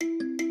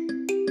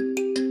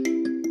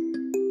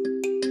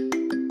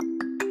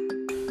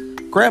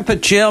Grandpa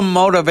Jim,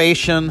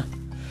 Motivation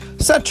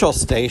Central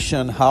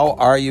Station. How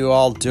are you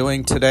all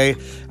doing today?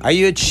 Are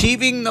you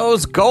achieving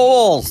those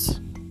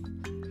goals?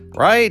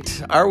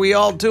 Right? Are we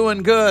all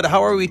doing good?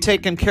 How are we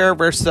taking care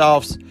of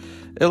ourselves?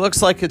 It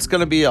looks like it's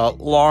going to be a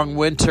long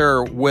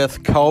winter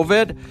with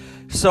COVID.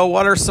 So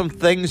what are some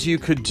things you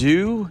could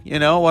do?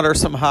 What are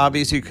some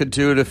hobbies you could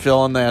do to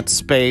fill in that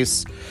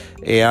space?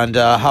 And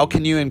how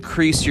can you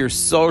increase your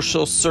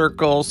social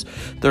circles?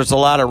 There's a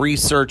lot of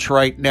research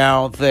right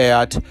now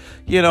that,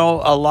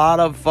 a lot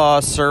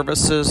of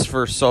services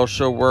for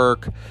social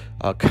work,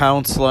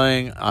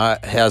 counseling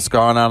has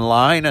gone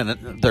online.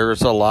 And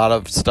there's a lot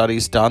of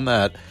studies done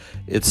that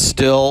it's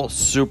still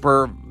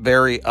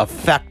very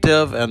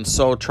effective. And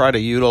so try to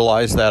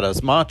utilize that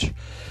as much.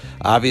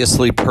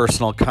 Obviously,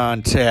 personal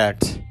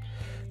contact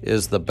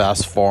is the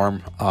best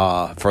form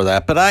for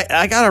that. But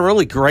I got a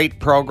really great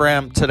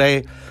program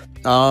today.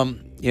 I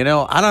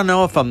don't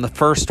know if I'm the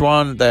first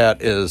one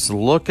that is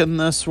looking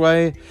this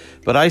way,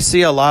 but I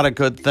see a lot of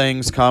good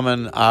things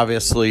coming,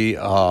 obviously,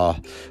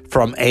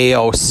 from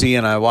AOC,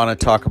 and I want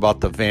to talk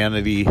about the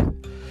Vanity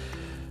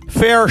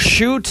Fair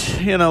shoot,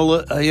 a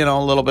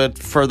little bit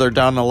further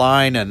down the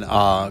line, and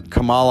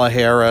Kamala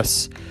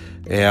Harris.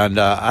 And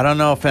I don't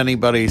know if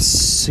anybody's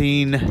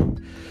seen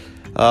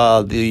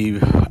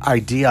the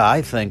idea.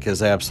 I think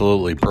is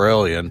absolutely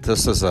brilliant.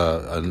 This is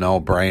a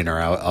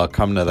no-brainer. I'll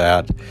come to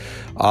that.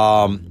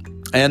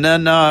 And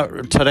then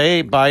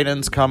today,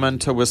 Biden's coming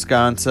to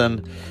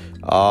Wisconsin.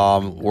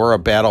 We're a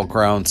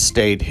battleground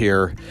state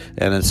here,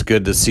 and it's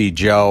good to see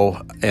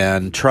Joe.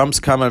 And Trump's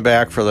coming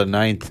back for the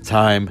 9th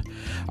time.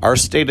 Our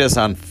state is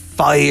on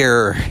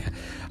fire.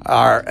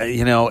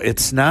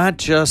 It's not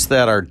just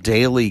that our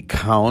daily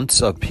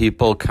counts of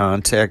people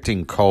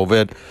contacting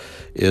COVID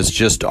is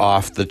just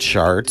off the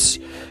charts.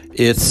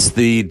 It's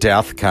the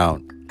death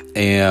count,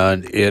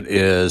 and it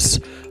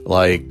is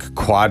like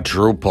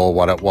quadruple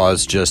what it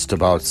was just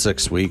about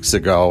 6 weeks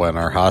ago, and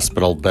our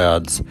hospital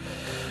beds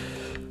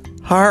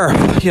are,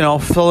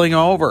 filling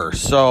over.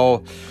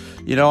 So,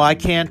 I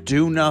can't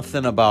do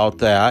nothing about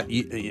that.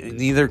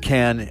 Neither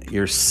can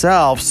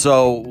yourself.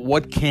 So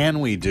what can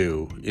we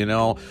do?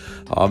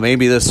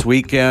 Maybe this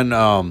weekend,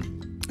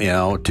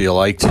 do you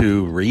like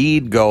to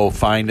read? Go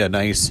find a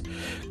nice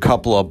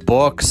couple of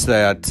books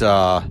that,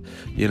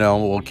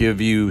 will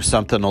give you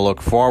something to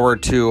look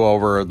forward to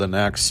over the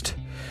next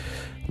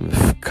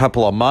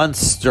couple of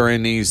months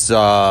during these,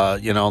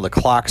 the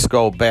clocks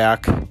go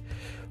back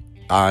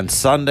on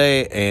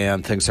Sunday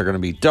and things are going to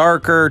be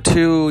darker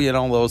too.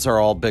 Those are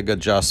all big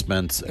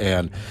adjustments.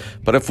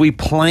 But if we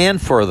plan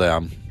for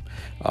them,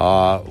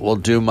 we'll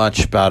do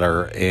much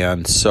better.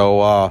 And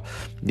so,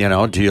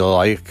 do you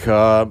like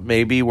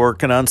maybe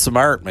working on some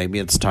art? Maybe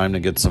it's time to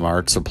get some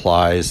art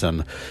supplies.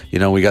 And,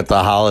 we got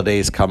the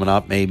holidays coming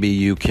up. Maybe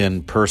you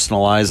can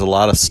personalize a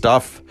lot of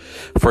stuff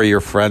for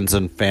your friends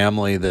and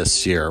family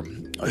this year.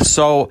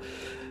 So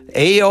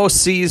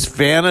AOC's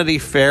Vanity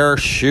Fair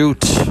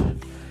shoot.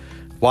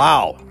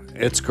 Wow,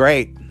 it's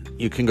great.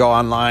 You can go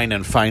online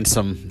and find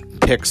some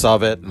pics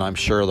of it, and I'm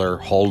sure they're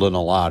holding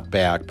a lot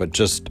back, but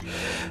just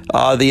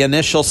the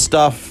initial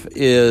stuff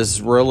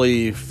is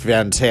really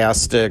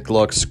fantastic,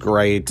 looks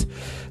great.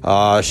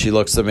 She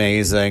looks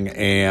amazing,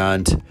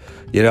 and,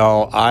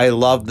 I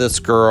love this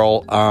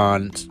girl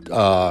on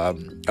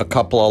a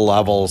couple of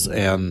levels,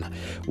 and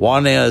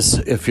one is,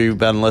 if you've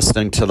been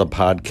listening to the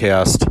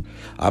podcast,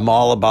 I'm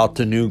all about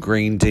the new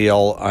Green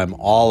Deal. I'm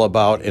all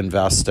about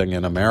investing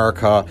in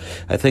America.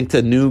 I think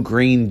the new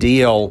Green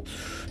Deal,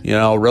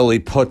 really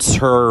puts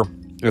her,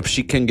 if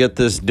she can get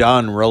this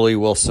done, really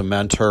will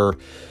cement her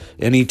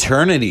in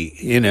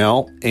eternity,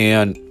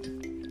 And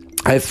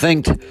I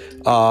think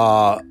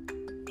her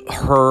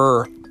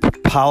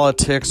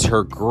politics,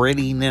 her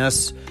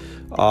grittiness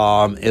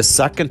is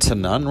second to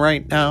none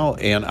right now.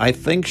 And I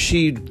think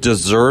she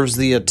deserves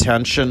the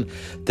attention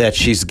that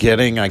she's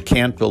getting. I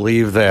can't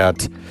believe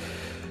that.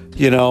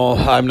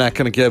 I'm not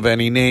going to give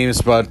any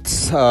names,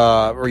 but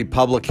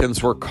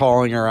Republicans were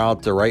calling her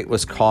out. The right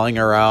was calling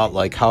her out.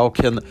 Like, how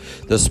can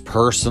this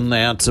person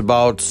that's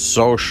about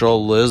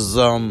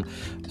socialism?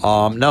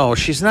 No,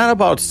 she's not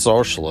about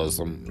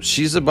socialism.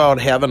 She's about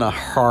having a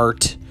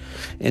heart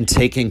and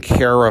taking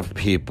care of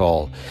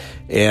people.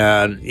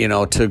 And,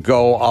 to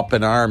go up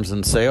in arms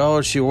and say,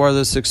 oh, she wore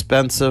this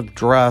expensive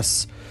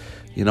dress.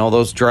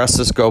 Those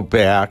dresses go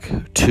back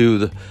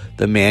to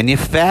the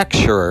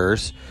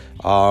manufacturers.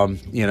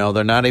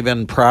 They're not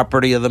even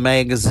property of the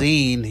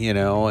magazine,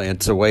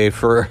 it's a way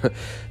for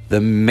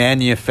the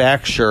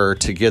manufacturer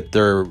to get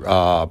their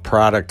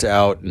product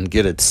out and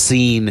get it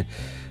seen.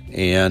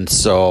 And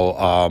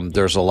so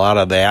there's a lot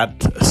of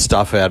that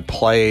stuff at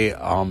play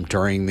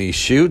during these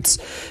shoots.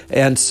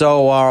 And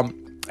so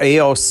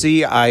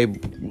AOC,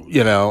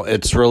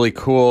 it's really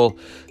cool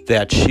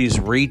that she's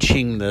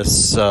reaching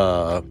this,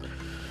 I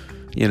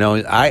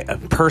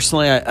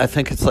personally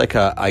think it's like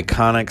a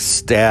iconic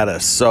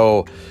status.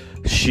 So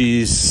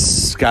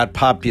she's got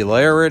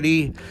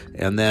popularity,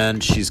 and then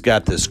she's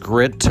got this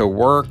grit to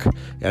work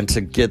and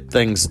to get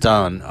things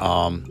done.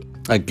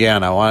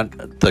 Again, I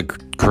want the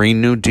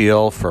Green New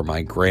Deal for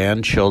my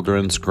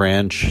grandchildren's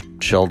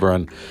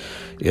grandchildren.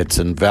 It's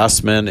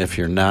investment. If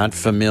you're not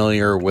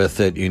familiar with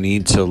it, you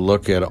need to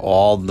look at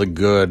all the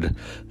good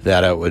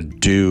that it would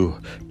do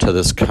to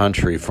this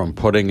country, from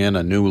putting in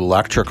a new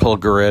electrical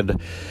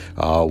grid,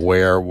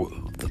 where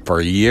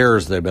for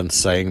years they've been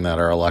saying that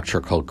our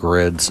electrical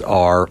grids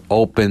are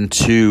open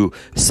to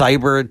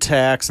cyber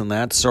attacks and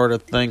that sort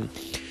of thing.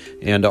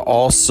 And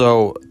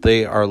also,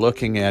 they are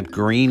looking at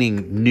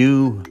greening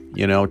new,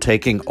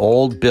 taking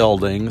old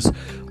buildings,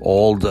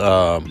 old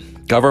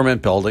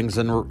government buildings,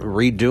 and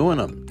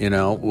redoing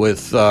them,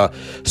 with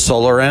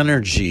solar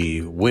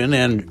energy,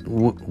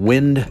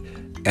 wind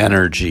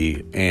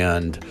energy.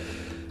 And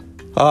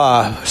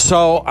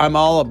so I'm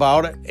all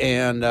about it.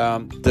 And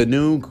the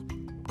new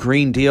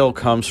Green Deal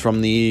comes from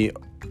the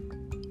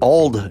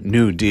old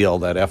New Deal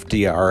that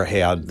FDR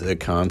had, the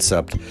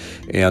concept.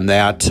 And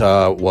that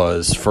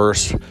was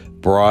first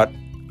brought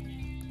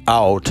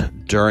out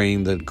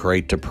during the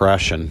Great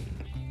Depression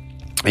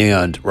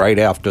and right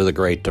after the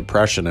Great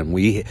Depression. And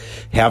we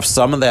have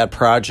some of that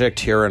project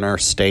here in our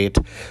state,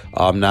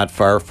 not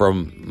far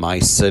from my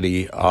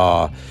city.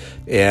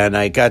 And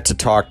I got to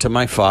talk to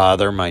my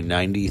father, my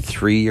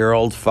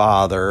 93-year-old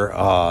father,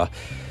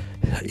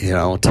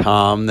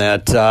 Tom,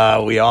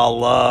 that we all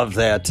love,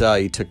 that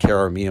he took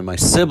care of me and my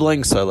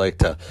siblings. So I like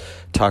to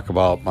talk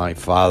about my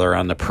father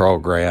on the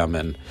program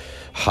and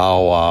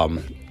how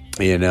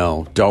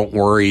don't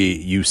worry,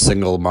 you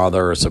single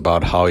mothers,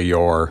 about how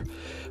your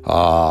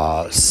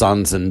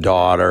sons and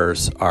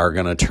daughters are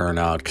going to turn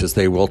out, because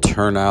they will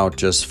turn out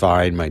just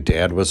fine. My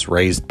dad was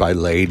raised by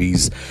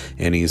ladies,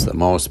 and he's the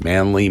most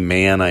manly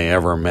man I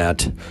ever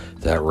met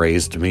that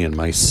raised me and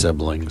my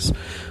siblings.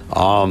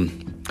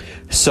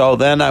 So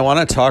then I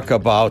want to talk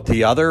about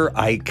the other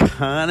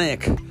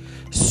iconic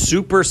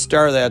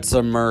superstar that's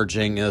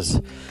emerging is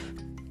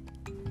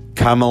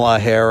Kamala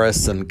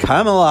Harris. And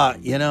Kamala,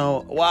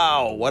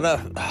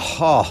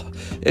 wow,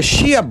 is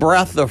she a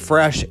breath of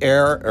fresh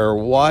air or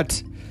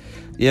what?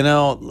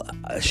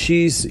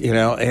 She's,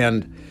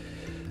 and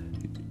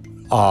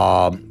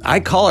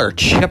I call her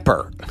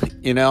chipper.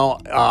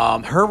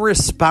 Her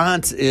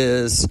response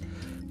is,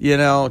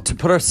 to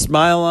put a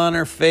smile on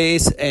her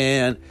face,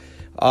 and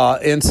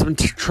in some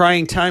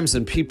trying times,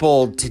 and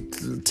people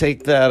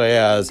take that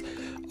as,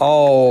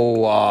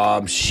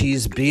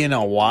 she's being a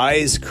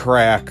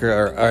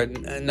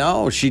wisecracker.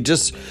 No, she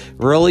just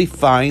really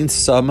finds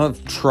some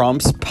of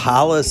Trump's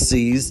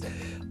policies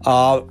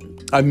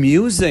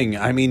amusing.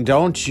 I mean,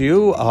 don't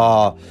you?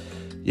 How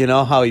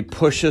he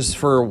pushes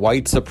for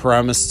white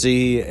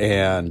supremacy,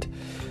 and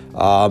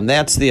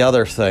that's the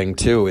other thing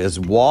too, is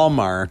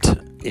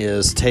Walmart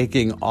is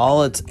taking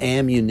all its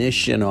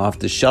ammunition off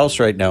the shelves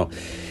right now.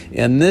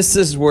 And this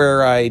is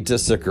where I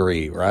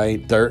disagree,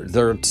 right?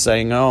 They're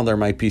saying, there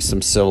might be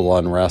some civil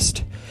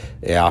unrest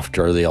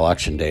after the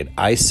election date.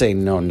 I say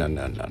no.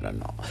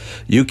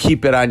 You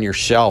keep it on your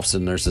shelves,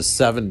 and there's a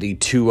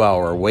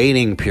 72-hour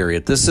waiting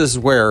period. This is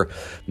where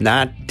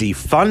not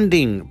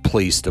defunding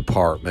police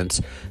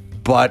departments,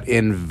 but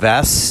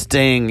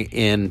investing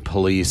in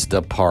police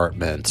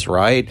departments,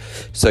 right?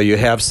 So you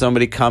have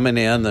somebody coming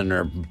in and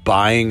they're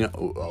buying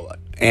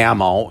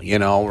ammo,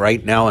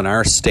 right now in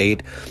our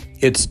state.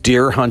 It's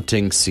deer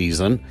hunting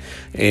season,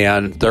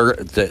 and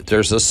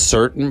there's a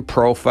certain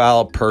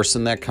profile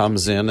person that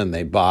comes in and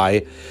they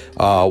buy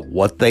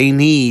what they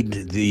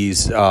need,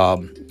 these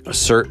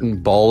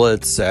certain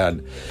bullets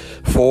and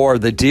for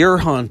the deer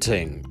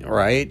hunting,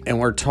 right? And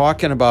we're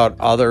talking about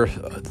other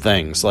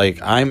things like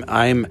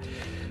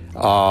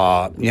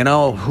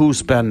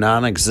who's been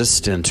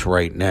non-existent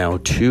right now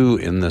too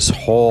in this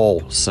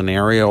whole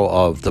scenario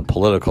of the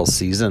political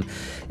season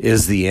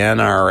is the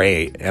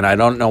NRA. And I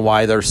don't know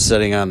why they're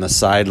sitting on the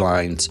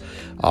sidelines,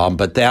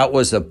 but that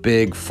was a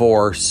big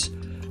force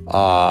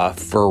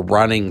for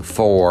running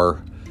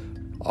for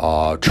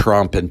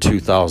Trump in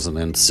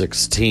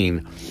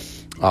 2016.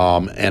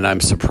 And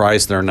I'm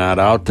surprised they're not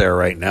out there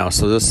right now.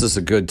 So this is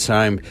a good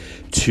time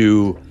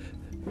to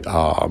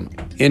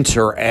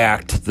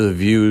interact the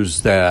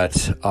views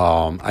that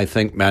I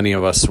think many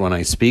of us, when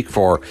I speak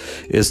for,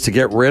 is to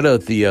get rid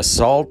of the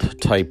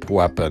assault type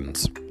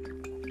weapons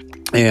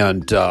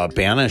and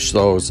banish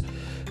those.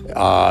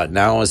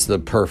 Now is the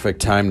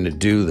perfect time to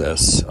do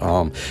this.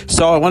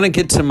 So I want to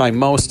get to my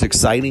most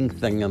exciting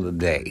thing of the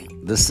day.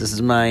 This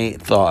is my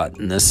thought,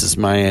 and this is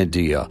my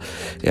idea.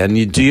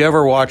 And do you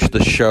ever watch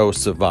the show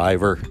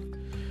Survivor?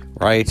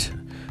 Right?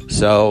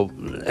 So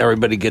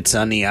everybody gets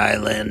on the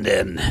island,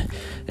 and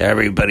all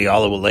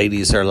the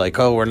ladies are like,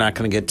 we're not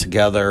going to get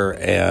together,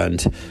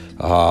 and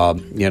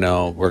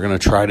we're going to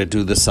try to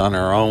do this on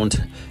our own.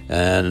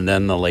 And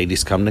then the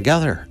ladies come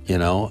together,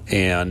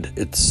 and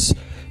it's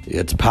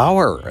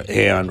power.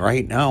 And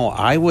right now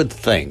I would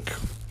think,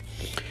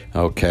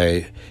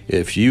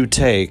 if you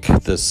take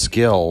the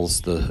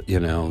skills, of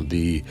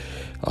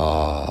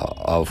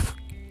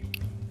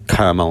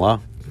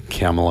Kamala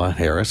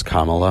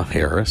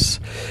Harris,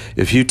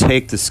 if you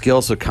take the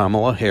skills of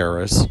Kamala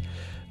Harris,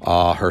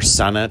 her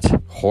Senate,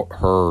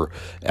 her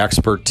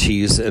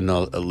expertise in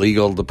the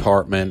legal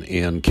department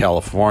in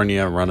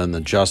California, running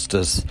the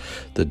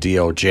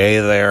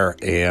DOJ there,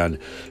 and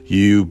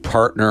you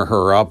partner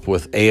her up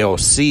with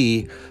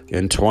AOC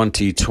in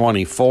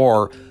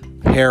 2024,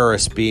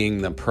 Harris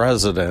being the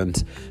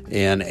president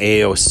and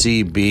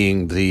AOC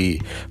being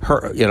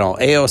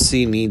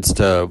AOC needs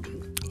to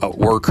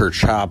work her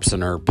chops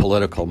and her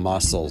political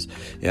muscles.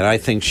 And I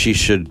think she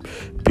should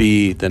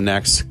be the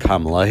next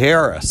Kamala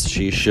Harris.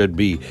 She should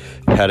be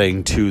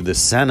heading to the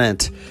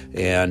Senate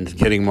and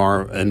getting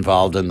more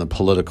involved in the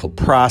political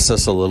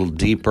process a little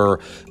deeper,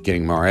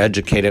 getting more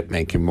educated,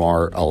 making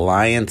more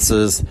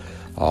alliances.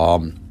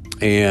 I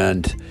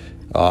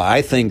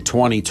think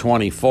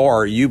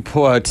 2024, you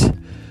put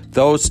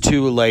those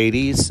two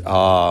ladies,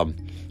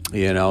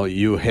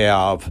 you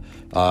have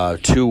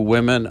two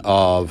women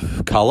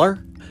of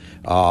color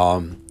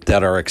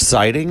that are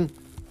exciting,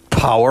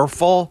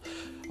 powerful.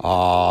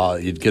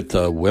 You'd get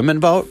the women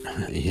vote.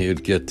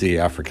 You'd get the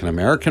African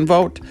American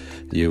vote.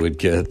 You would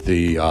get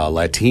the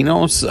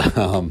Latinos.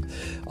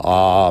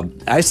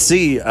 I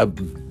see a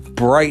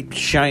bright,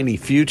 shiny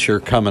future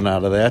coming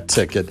out of that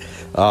ticket.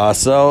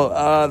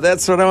 So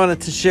that's what I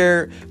wanted to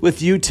share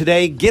with you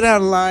today. Get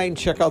online,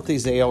 check out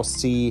these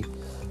AOC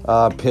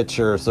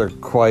pictures. They're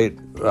quite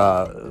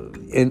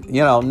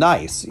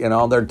nice.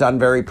 They're done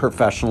very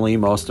professionally.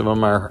 Most of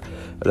them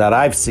that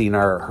I've seen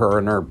are her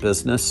in her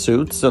business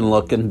suits and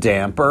looking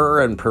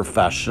damper and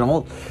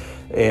professional,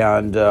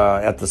 and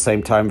at the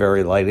same time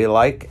very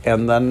ladylike.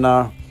 And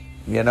then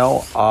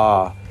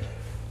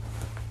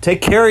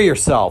take care of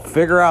yourself.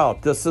 Figure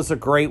out this is a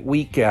great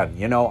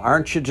weekend.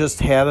 Aren't you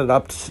just had it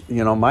up?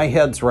 My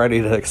head's ready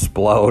to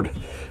explode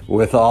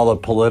with all the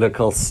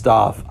political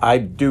stuff. I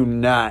do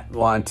not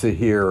want to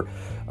hear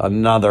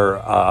another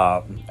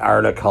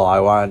article. I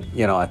want,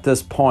 at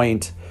this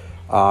point,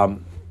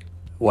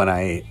 when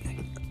I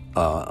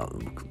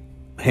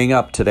hang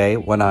up today,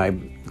 when I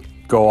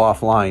go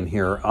offline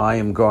here, I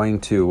am going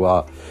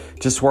to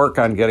just work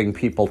on getting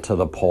people to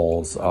the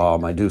polls.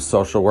 I do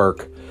social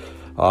work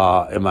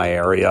in my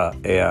area,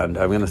 and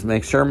I'm going to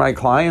make sure my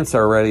clients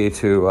are ready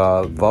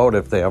to vote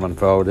if they haven't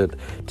voted.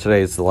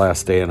 Today's the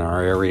last day in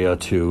our area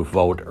to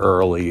vote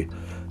early,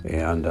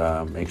 and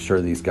make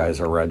sure these guys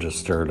are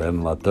registered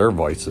and let their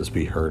voices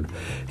be heard.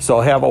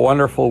 So have a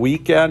wonderful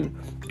weekend.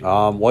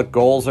 What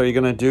goals are you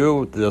going to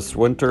do? This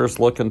winter's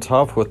looking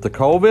tough with the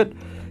COVID,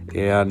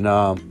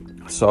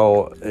 and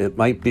so it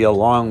might be a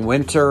long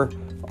winter.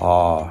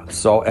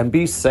 And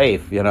be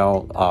safe.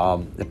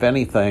 If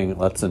anything,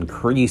 let's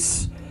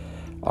increase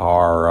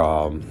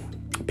our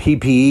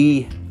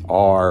PPE,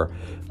 our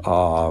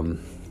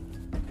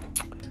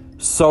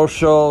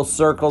social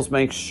circles.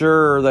 Make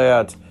sure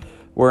that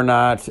we're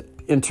not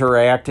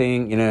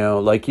interacting,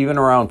 like even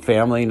around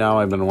family now.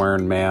 I've been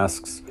wearing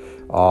masks.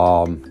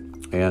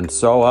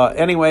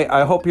 Anyway,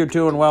 I hope you're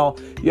doing well.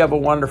 You have a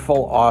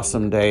wonderful,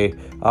 awesome day.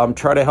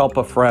 Try to help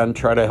a friend.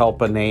 Try to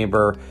help a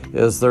neighbor.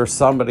 Is there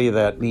somebody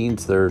that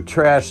needs their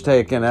trash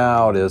taken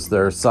out? Is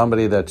there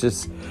somebody that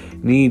just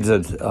needs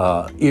an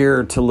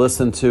ear to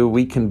listen to?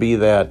 We can be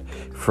that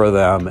for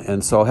them.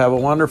 And so have a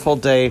wonderful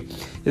day.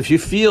 If you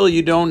feel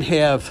you don't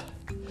have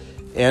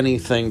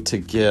anything to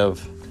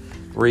give,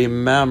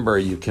 remember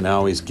you can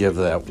always give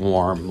that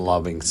warm,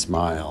 loving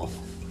smile.